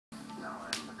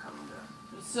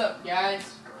What's up,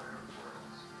 guys?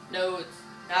 No, it's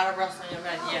not a wrestling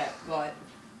event yet, but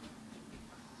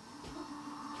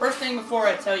first thing before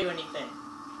I tell you anything,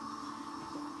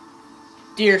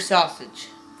 deer sausage.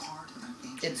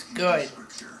 It's good.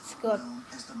 It's good.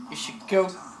 You should go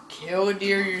kill a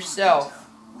deer yourself.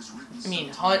 I mean,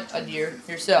 hunt a deer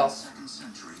yourself.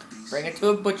 Bring it to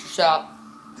a butcher shop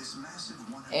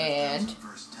and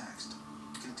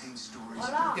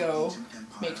go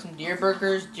make some deer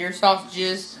burgers, deer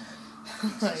sausages.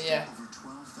 Yeah.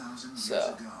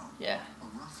 So, yeah.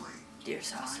 Deer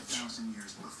sausage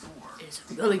is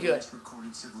really good.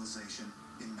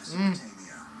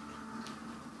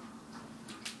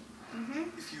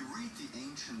 If you read the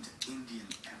ancient Indian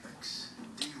epics,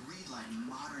 they read like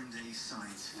modern-day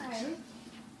science fiction.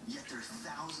 Yet they're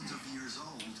thousands of years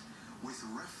old, with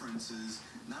references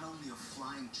not only of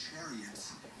flying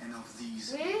chariots and of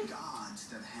these gods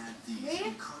that had these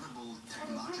incredible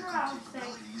technological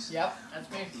capabilities. Yep, that's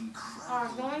me. Are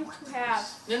going to have.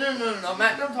 No,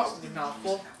 Matt, don't talk with your mouth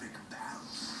full. Epic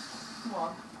battles. Come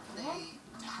on. They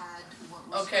had what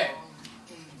was Okay. called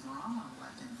a Brahma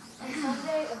weapon. A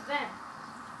Sunday event.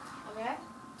 Okay?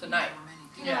 Tonight.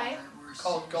 Yeah. Tonight.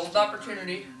 Called Gold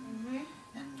Opportunity.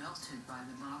 And melted by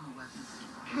the Brahma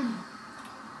weapon.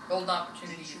 Golden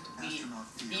opportunity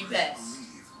to be the best,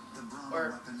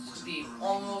 or to be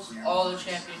almost all the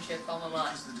championships on the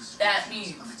line. That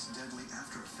means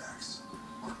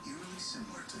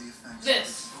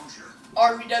this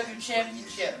RBW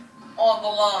championship on the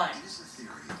line.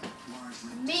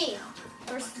 Me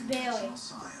versus Bailey.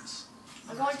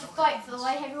 I'm going to fight for the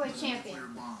light heavyweight champion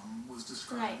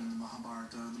tonight.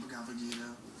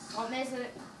 What is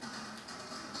it?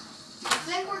 I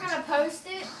think we're gonna post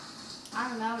it. I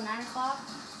don't know, 9 o'clock.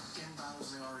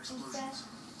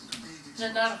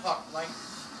 At 9 o'clock, like.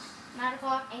 9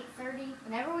 o'clock, 8:30.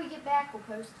 Whenever we get back, we'll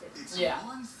post it. It's Yeah.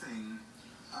 one thing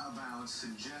about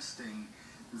suggesting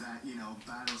that,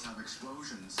 battles have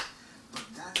explosions, but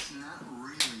that's not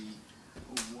really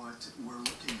what we're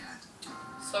looking at.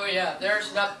 So yeah,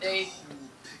 there's an update, Whole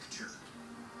picture.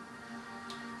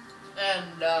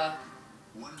 and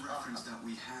One reference that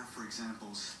we have, for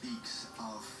example, speaks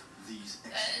of these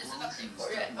there's an update explosions.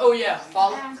 for you. Oh yeah,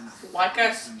 like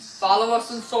us, follow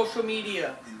us on social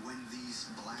media. And when these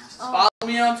blasts, Follow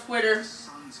me on Twitter,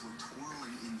 suns were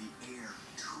twirling in the air,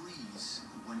 trees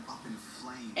went up in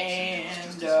flames,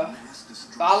 and mass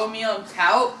destruction. follow me on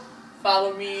Tout.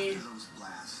 Follow me After those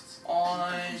blasts,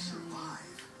 on, people who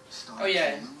survived started oh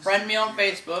yeah, to lose friend me on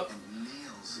Facebook. and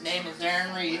nails Name is started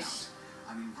Aaron to Reese.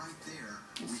 I mean, right there,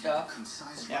 And we stuff. have a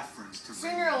concise Yeah. reference to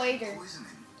Sooner or radiation later.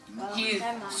 poisoning. Well, He's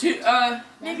never mind.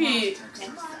 maybe Texts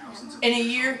of thousands of in a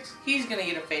year he's gonna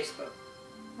get a Facebook.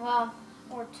 Well,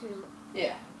 or 2.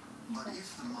 Yeah. But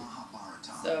if the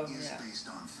Mahabharata So, is yeah. based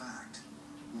on fact,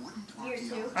 wouldn't Year 2.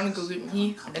 archaeologists I'm gonna go get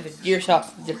me and the deer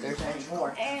sausage if there's any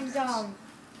more. And,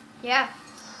 yeah.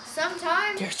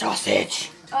 Sometime, Deer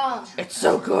sausage. um, It's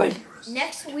so good.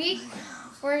 next week,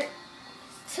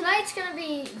 tonight's gonna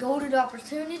be Golden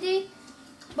Opportunity,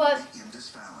 but Indus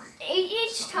Valley?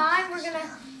 each time we're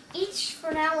gonna,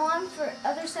 from now on, for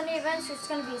other Sunday events, it's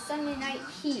gonna be a Sunday night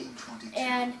heat.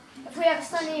 And if we have a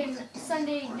Sunday event,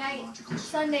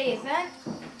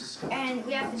 and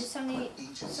we have to do Sunday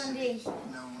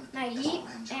night heat,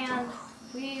 and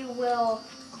we will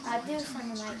not do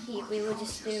Sunday night heat. We will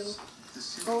just do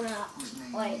Golden Up,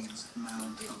 like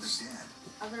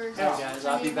other. Hey guys,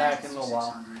 I'll be back in a little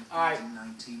while. Alright.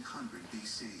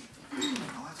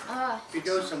 If you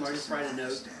go somewhere, just write a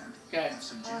note. Okay.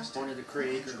 Going to the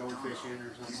creek or going fishing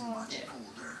or something.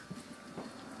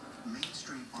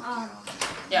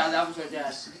 Yeah, that was our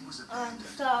dad. So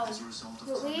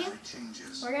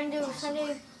we're gonna do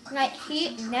Sunday night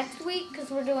heat next week because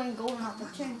we're doing Golden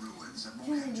Opportunity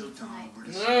tonight.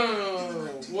 No.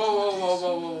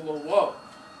 Whoa.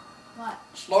 What?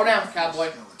 Slow down,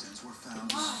 cowboy.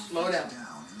 Slow down.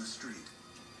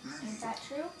 Is that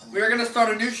true? We're gonna start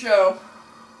a new show.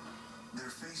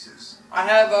 I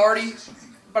have already,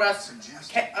 but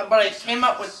I came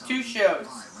up with 2 shows.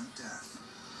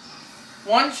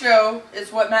 One show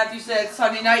is what Matthew said,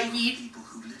 Sunday Night Heat,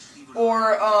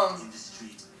 or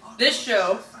this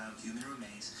show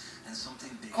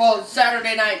called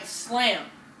Saturday Night Slam.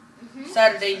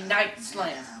 Saturday Night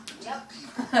Slam. Yep.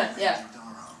 Yeah.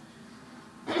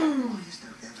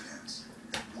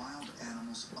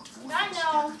 I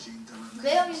know.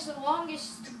 Bailey's the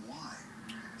longest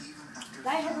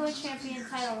light heavyweight champion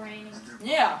title reigning.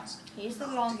 Yeah. He's the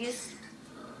longest.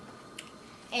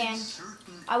 And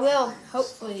I will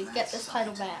hopefully get this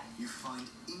title back. You find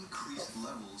increased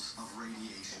levels of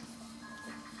radiation.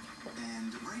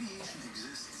 And radiation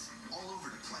exists all over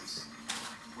the place.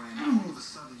 When all of a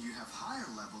sudden you have higher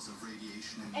levels of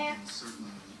radiation in certain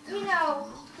You know,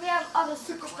 we have other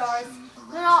superstars.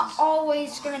 They're not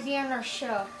always going to be in our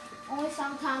show. Only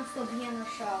sometimes they'll be in our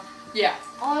show. Yeah.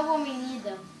 Only when we need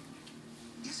them.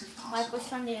 Like with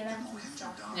Sunday events and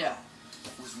stuff. Yeah.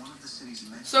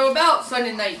 So about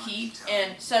Sunday Night Heat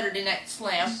and Saturday Night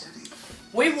Slam,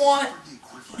 we want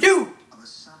you,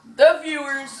 the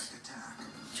viewers,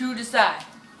 to decide.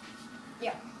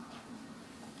 Yeah.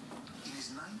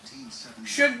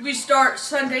 Should we start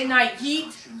Sunday Night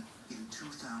Heat,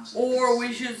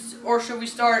 or should we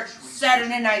start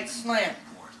Saturday Night Slam?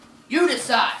 You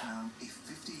decide.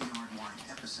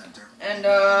 And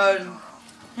yeah,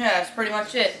 that's pretty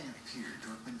much it.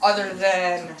 Other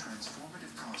than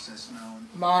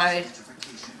my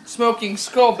smoking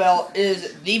skull belt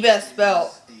is the best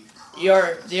belt the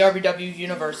RBW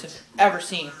universe has ever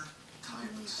seen.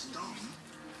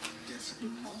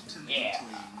 Yeah.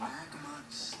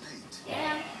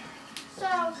 Yeah.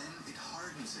 So,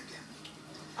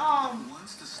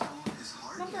 once the stone is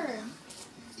hardened, remember,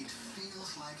 it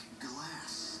feels like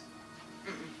glass.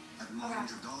 At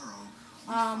Mohenjo-daro,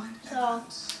 we so, find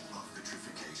evidence of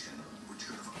petrification, which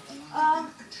could have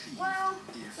only been achieved well,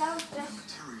 if that was the just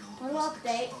material a little was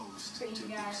update exposed for you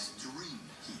to guys. extreme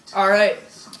heat.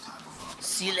 Alright. Some type of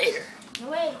See you later. No,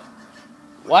 wait.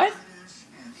 What?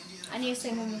 I need to say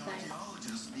one more thing.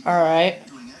 Alright.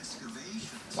 doing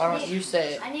excavations Why don't you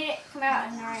say it? I need it to come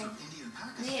out in nine. Indian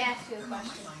I need to ask you a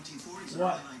question. 1940s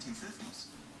What? and 1950s.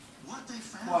 What they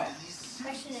found What? in these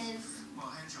Question is,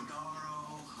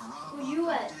 Mohenjo-daro, Harappa, were you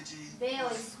at Digi,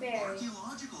 Bailey Sperry?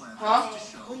 archaeological Huh? evidence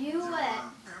to show Were you there at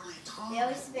were fairly tall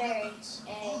Bailey Sperry, weapons. a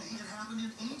Only it happened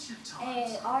in ancient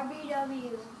times.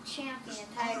 RBW champion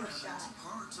title shot?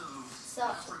 Parts of So,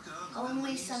 Africa, the only Middle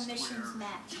East, submissions where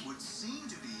match. it would seem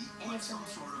to be And like it's some a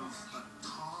sort of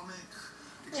atomic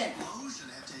Yeah. explosion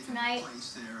had taken Tonight.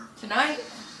 place there.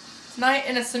 Tonight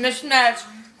in a submission match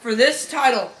for this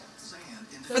title, Sand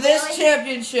in for this Bailey-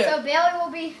 championship. So Bailey will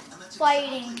be And that's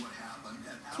fighting exactly what happened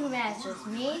at 2 matches,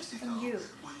 Albuquerque, me Mexico, and you.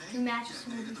 when they 2 matches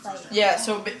will be fighting. Yeah,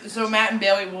 so Matt and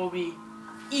Bailey will be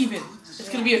even. It's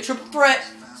gonna be a triple threat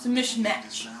submission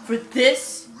match for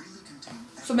this. really contained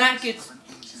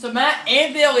So Matt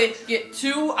and Bailey get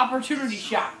 2 opportunity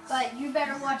shots. But you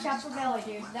better watch out for Bailey,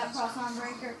 dude. That cross arm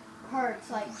breaker hurts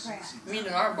like crap. I mean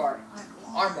an armbar.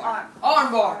 Armbar. Arm.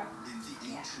 Armbar. in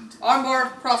the ancient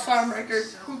Armbar, cross arm breaker.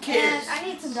 Who cares? And I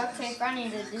need some duct tape. I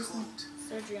need to do some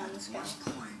surgery on this guy.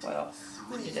 point. Well,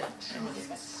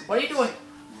 what are you doing?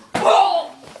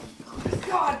 Oh!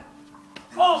 God!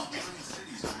 Oh!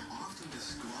 Cities are often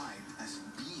described as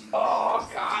being Oh,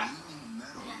 God! gleaming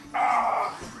metal,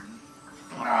 Ah! iron,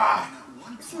 Ah! and at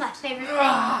one This is my favorite.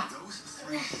 Ah! those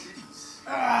 3 cities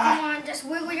Ah! Come on, just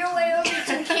wiggle your way over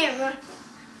to the camera.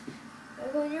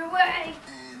 Wiggle your way.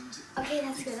 and Okay,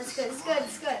 that's good. That's good. That's good.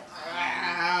 That's good.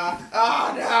 Ah!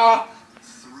 Oh no!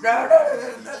 No!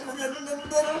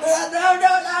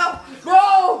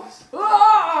 No!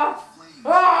 Ah!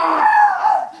 Ah!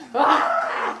 Ah!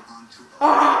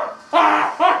 Ah!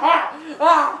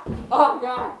 Ah! Oh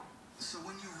God! so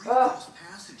when you read those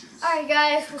passages, All right,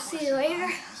 guys. We'll see you later.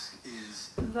 ask is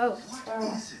Vote. what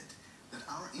is it that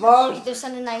our Vote. Either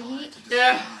Sunday Night Heat.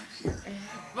 Yeah. here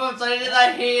Vote Saturday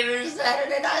Night Heat or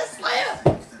Saturday Night Slam.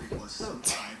 that it was some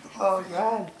type of Oh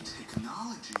God.